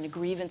by the kind of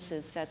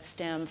grievances that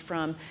stem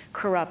from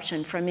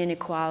corruption, from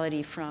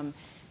inequality, from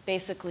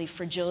basically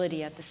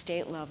fragility at the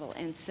state level.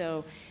 And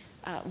so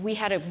we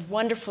had a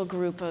wonderful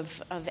group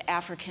of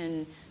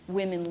African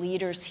women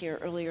leaders here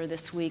earlier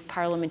this week,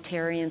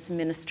 parliamentarians,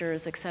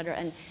 ministers, et cetera,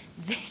 and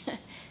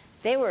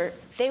they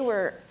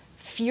were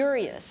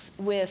furious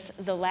with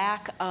the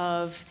lack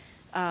of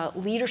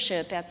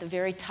leadership at the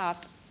very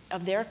top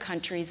of their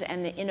countries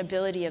and the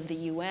inability of the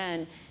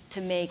UN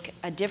to make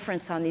a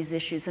difference on these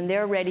issues. And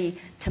they're ready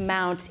to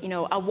mount,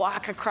 a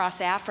walk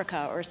across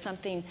Africa or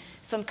something,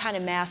 some kind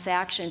of mass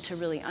action to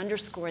really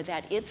underscore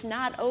that it's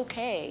not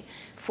okay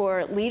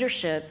for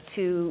leadership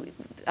to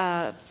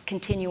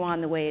continue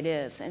on the way it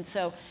is. And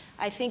so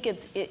I think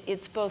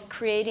it's both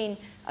creating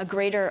a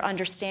greater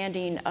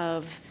understanding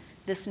of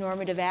this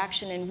normative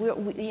action,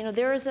 and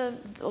there is a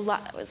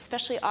lot,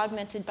 especially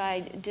augmented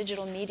by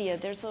digital media,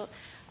 there's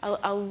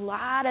a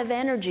lot of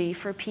energy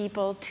for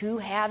people to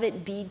have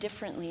it be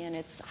differently, and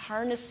it's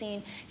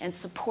harnessing and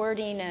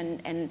supporting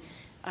and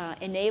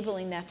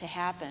enabling that to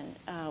happen,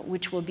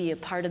 which will be a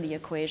part of the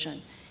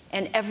equation.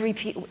 And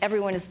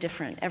everyone is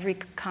different. Every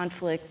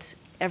conflict,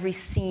 every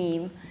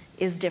seam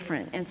is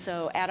different. And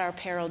so at our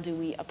peril do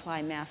we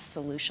apply mass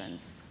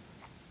solutions.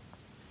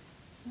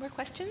 More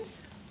questions?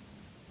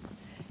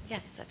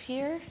 Yes, up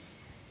here,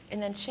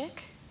 and then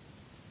Chick.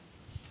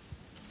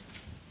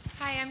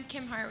 Hi, I'm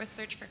Kim Hart with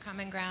Search for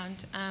Common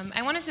Ground.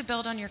 I wanted to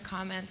build on your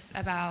comments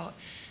about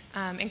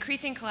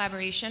increasing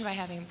collaboration by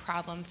having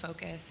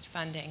problem-focused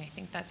funding. I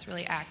think that's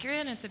really accurate,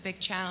 and it's a big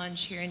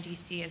challenge here in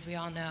DC, as we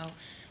all know,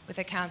 with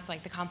accounts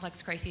like the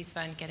Complex Crises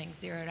Fund getting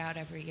zeroed out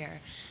every year,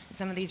 and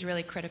some of these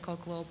really critical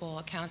global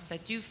accounts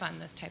that do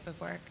fund this type of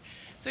work.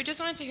 So I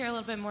just wanted to hear a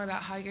little bit more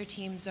about how your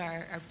teams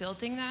are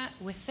building that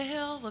with the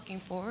Hill looking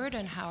forward,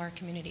 and how our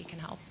community can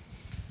help.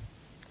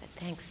 Good,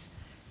 thanks.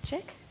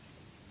 Chick?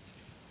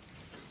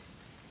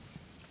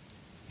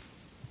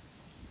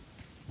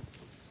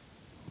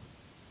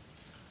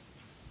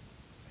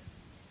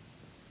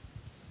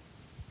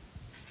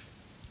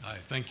 Hi,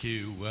 thank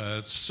you.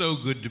 It's so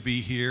good to be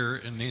here,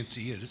 and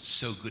Nancy, it is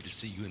so good to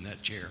see you in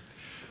that chair.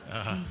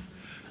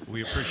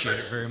 We appreciate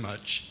it very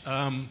much.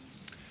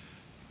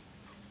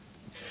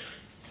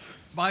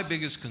 My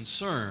biggest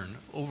concern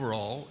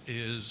overall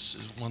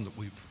is one that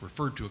we've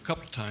referred to a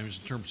couple of times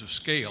in terms of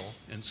scale,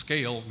 and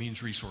scale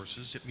means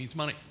resources, it means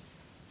money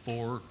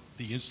for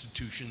the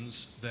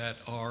institutions that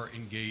are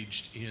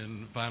engaged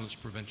in violence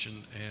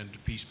prevention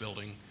and peace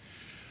building.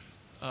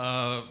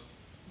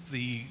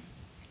 The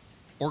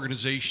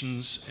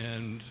organizations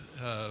and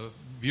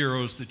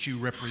bureaus that you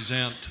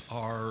represent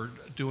are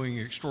doing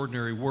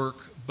extraordinary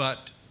work,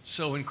 but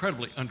so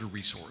incredibly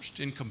under-resourced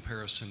in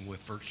comparison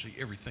with virtually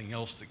everything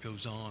else that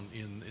goes on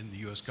in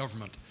the US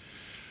government.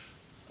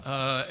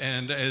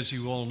 And as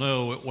you all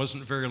know, it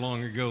wasn't very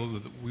long ago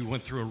that we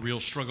went through a real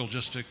struggle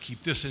just to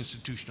keep this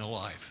institution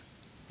alive,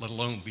 let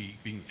alone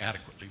being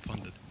adequately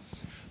funded.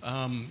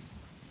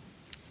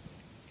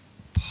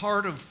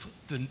 Part of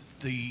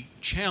the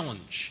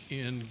challenge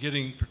in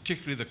getting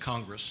particularly the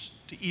Congress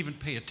to even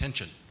pay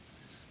attention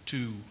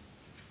to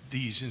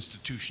these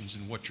institutions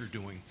and what you're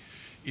doing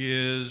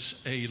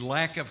is a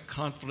lack of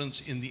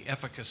confidence in the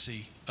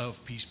efficacy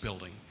of peace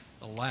building,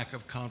 a lack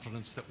of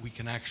confidence that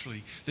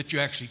that you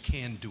actually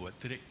can do it,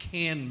 that it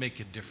can make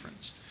a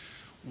difference.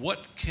 What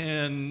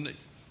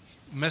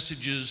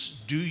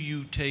messages do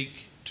you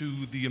take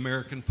to the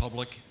American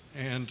public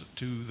and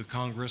to the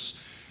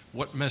Congress?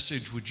 What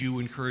message would you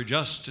encourage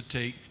us to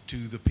take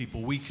to the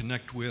people we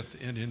connect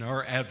with and in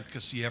our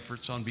advocacy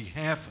efforts on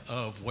behalf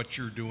of what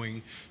you're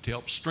doing to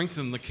help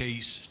strengthen the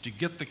case, to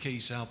get the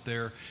case out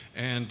there,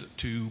 and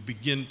to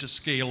begin to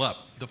scale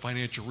up the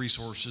financial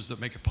resources that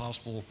make it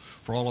possible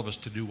for all of us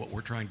to do what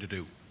we're trying to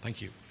do?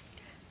 Thank you.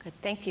 Good,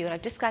 thank you. And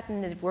I've just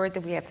gotten the word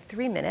that we have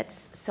 3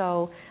 minutes,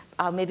 so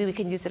maybe we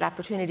can use that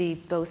opportunity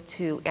both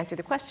to answer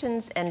the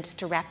questions and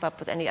to wrap up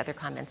with any other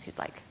comments you'd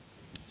like.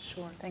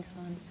 Sure, thanks,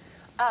 Mon.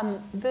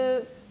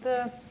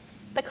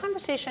 The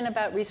conversation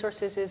about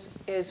resources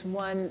is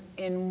one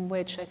in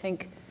which I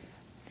think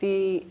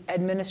the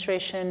Obama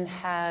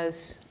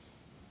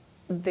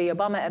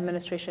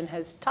administration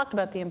has talked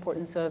about the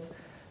importance of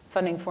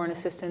funding foreign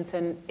assistance,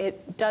 and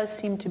it does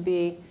seem to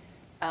be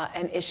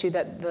an issue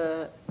that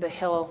the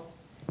Hill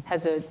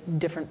has a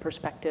different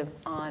perspective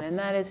on, and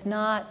that is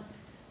not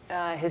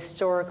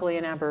historically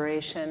an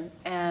aberration.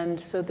 And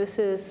so this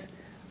is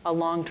a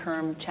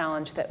long-term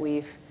challenge that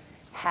we've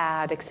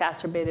had,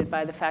 exacerbated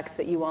by the facts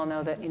that you all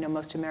know that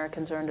most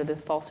Americans are under the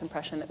false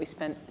impression that we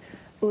spent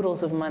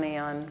oodles of money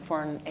on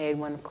foreign aid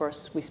when, of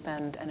course, we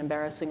spend an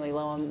embarrassingly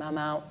low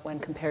amount when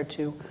compared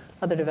to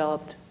other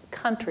developed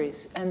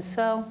countries. And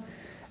so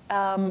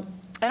I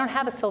don't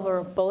have a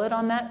silver bullet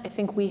on that. I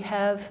think we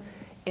have,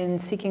 in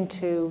seeking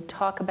to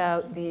talk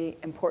about the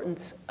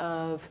importance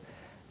of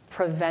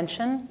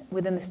prevention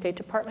within the State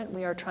Department,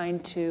 we are trying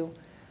to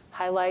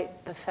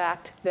highlight the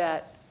fact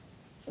that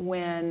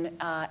when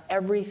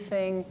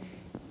everything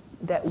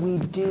that we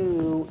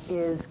do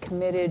is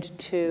committed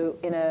to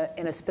in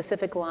a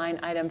specific line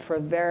item for a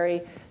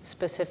very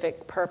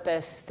specific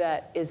purpose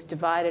that is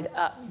divided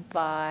up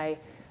by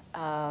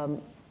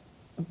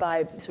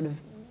sort of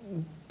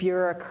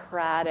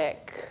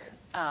bureaucratic,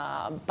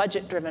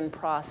 budget-driven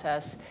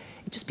process,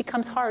 it just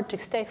becomes hard to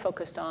stay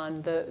focused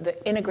on the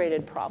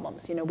integrated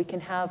problems. We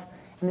can have,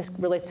 and this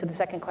relates to the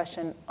second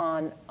question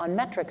on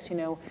metrics,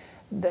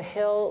 the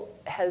Hill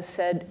has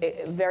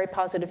said very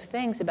positive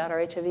things about our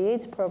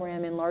HIV/AIDS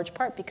program in large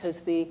part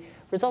because the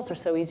results are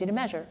so easy to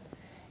measure.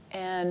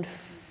 And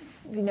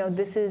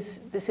this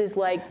is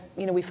like,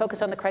 we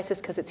focus on the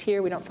crisis because it's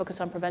here. We don't focus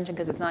on prevention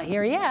because it's not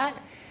here yet.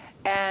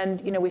 And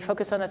we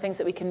focus on the things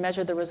that we can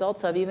measure the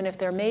results of, even if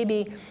they're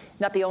maybe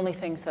not the only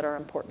things that are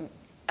important.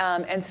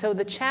 And so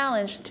the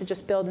challenge, to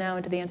just build now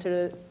into the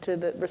answer to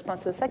the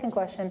response to the second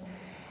question,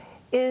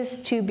 is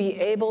to be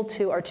able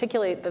to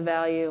articulate the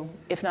value,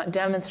 if not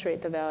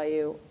demonstrate the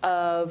value,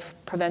 of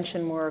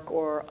prevention work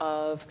or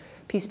of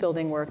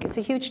peace-building work. It's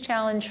a huge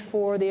challenge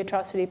for the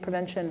atrocity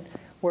prevention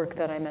work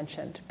that I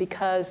mentioned,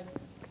 because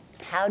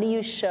how do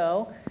you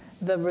show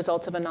the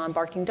results of a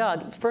non-barking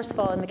dog? First of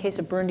all, in the case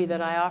of Burundi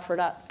that I offered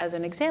up as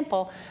an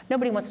example,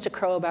 nobody wants to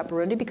crow about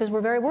Burundi because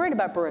we're very worried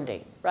about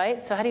Burundi,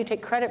 right? So how do you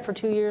take credit for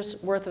 2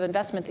 years' worth of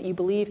investment that you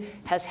believe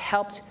has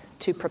helped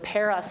to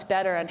prepare us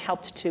better and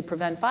helped to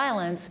prevent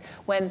violence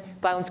when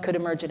violence could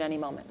emerge at any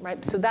moment,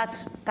 right? So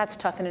that's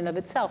tough in and of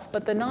itself.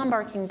 But the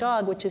non-barking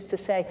dog, which is to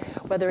say,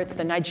 whether it's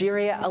the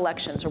Nigeria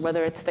elections or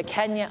whether it's the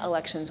Kenya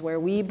elections, where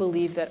we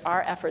believe that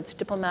our efforts,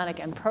 diplomatic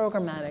and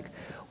programmatic,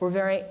 were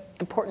very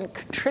important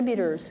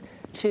contributors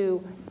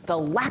to the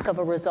lack of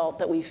a result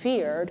that we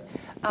feared,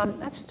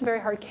 that's just a very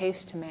hard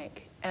case to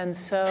make. And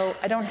so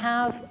I don't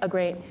have a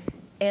great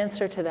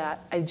answer to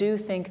that. I do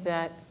think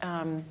that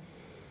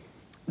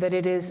that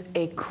it is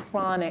a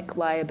chronic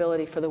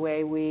liability for the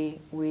way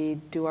we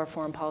do our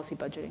foreign policy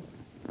budgeting.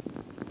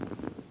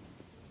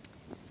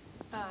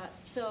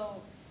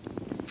 So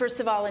first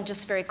of all, and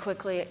just very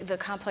quickly, the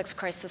Complex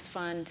Crisis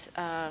Fund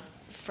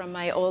from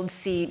my old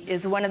seat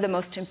is one of the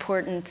most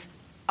important,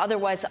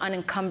 otherwise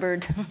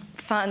unencumbered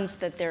funds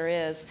that there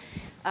is.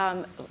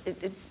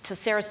 To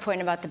Sarah's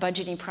point about the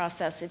budgeting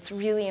process, it's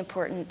really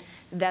important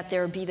that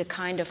there be the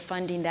kind of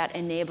funding that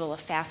enable a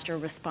faster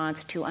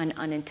response to an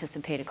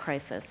unanticipated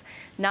crisis.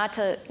 Not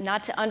to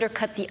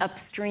undercut the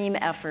upstream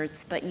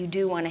efforts, but you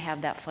do want to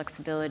have that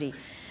flexibility.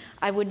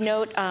 I would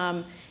note,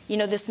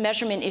 this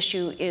measurement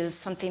issue is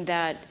something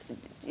that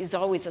is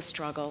always a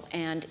struggle.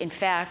 And in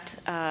fact,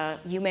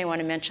 you may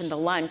want to mention the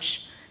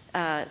lunch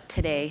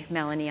today,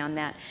 Melanie, on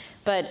that.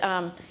 But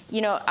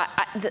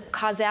the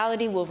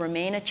causality will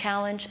remain a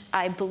challenge.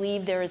 I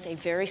believe there is a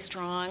very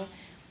strong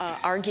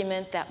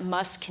argument that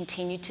must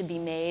continue to be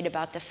made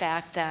about the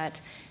fact that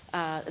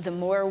the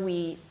more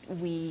we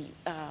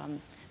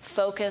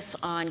focus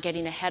on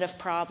getting ahead of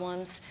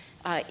problems,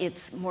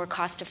 it's more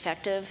cost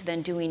effective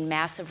than doing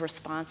massive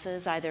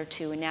responses, either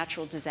to a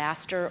natural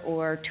disaster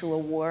or to a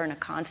war and a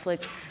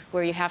conflict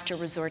where you have to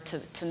resort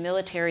to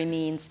military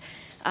means.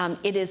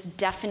 It is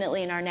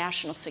definitely in our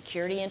national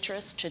security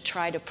interest to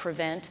try to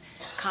prevent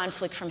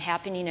conflict from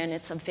happening, and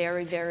it's a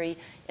very, very,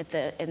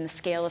 in the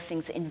scale of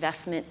things,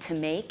 investment to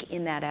make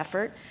in that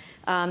effort.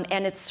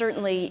 And it's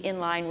certainly in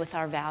line with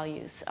our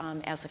values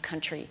as a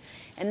country.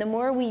 And the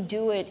more we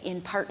do it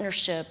in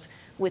partnership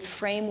with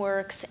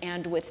frameworks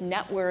and with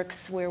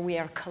networks where we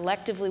are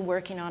collectively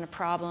working on a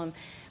problem,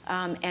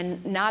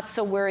 and not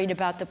so worried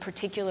about the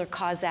particular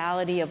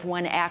causality of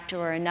one actor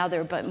or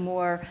another, but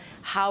more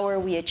how are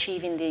we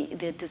achieving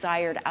the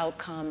desired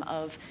outcome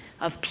of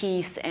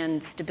peace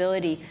and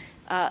stability,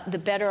 the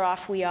better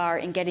off we are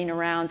in getting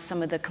around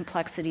some of the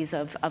complexities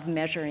of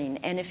measuring.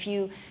 And if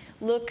you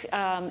look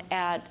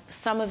at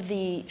some of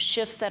the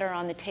shifts that are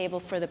on the table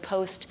for the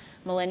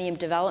post-millennium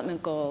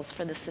development goals,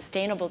 for the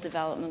sustainable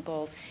development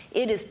goals,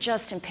 it is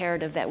just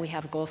imperative that we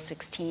have goal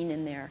 16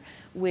 in there,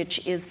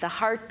 which is the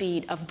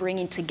heartbeat of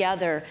bringing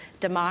together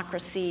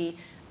democracy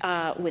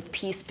with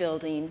peace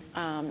building.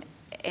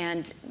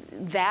 And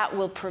that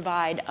will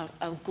provide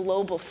a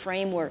global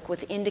framework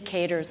with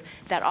indicators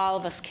that all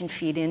of us can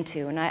feed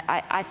into. And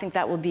I think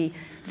that will be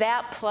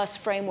that plus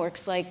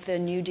frameworks like the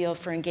New Deal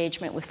for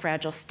Engagement with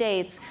Fragile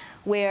States,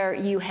 where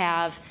you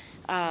have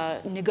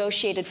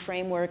negotiated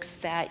frameworks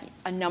that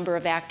a number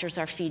of actors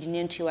are feeding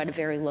into at a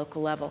very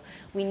local level.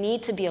 We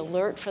need to be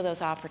alert for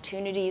those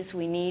opportunities.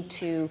 We need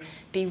to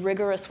be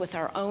rigorous with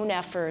our own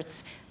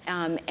efforts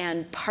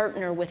and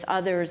partner with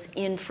others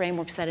in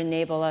frameworks that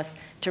enable us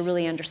to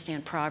really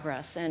understand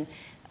progress. And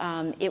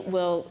it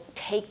will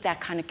take that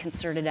kind of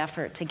concerted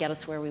effort to get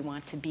us where we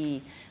want to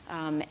be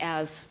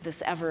as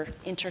this ever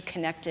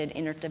interconnected,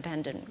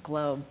 interdependent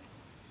globe.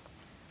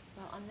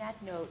 Well, on that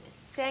note,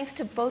 thanks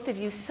to both of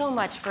you so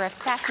much for a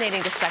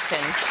fascinating discussion.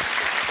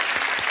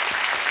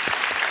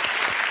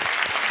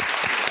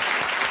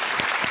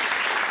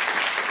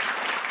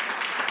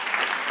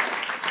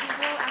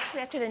 We will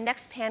actually, after the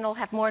next panel,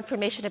 have more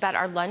information about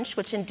our lunch,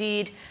 which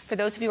indeed, for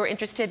those of you who are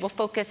interested, will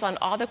focus on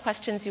all the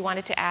questions you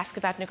wanted to ask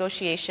about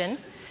negotiation.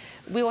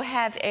 We will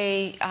have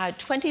a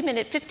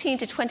 15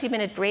 to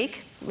 20-minute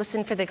break.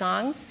 Listen for the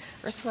gongs.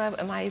 Ursula,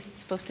 am I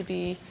supposed to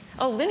be?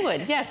 Oh,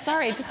 Linwood. Yes,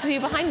 sorry, to see you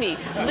behind me.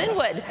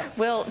 Linwood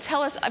will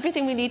tell us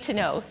everything we need to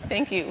know.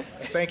 Thank you.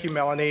 Thank you,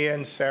 Melanie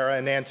and Sarah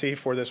and Nancy,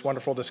 for this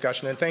wonderful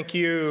discussion, and thank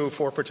you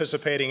for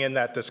participating in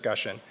that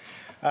discussion.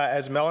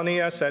 As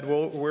Melanie said,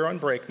 we're on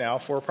break now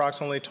for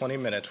approximately 20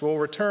 minutes. We'll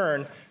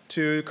return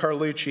to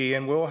Carlucci,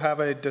 and we'll have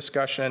a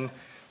discussion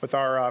with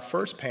our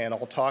first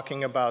panel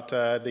talking about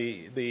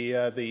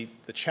the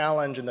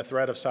challenge and the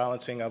threat of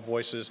silencing of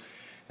voices.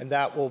 And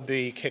that will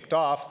be kicked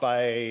off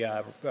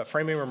by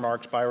framing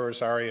remarks by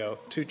Rosario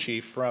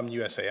Tucci from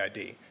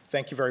USAID.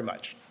 Thank you very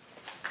much.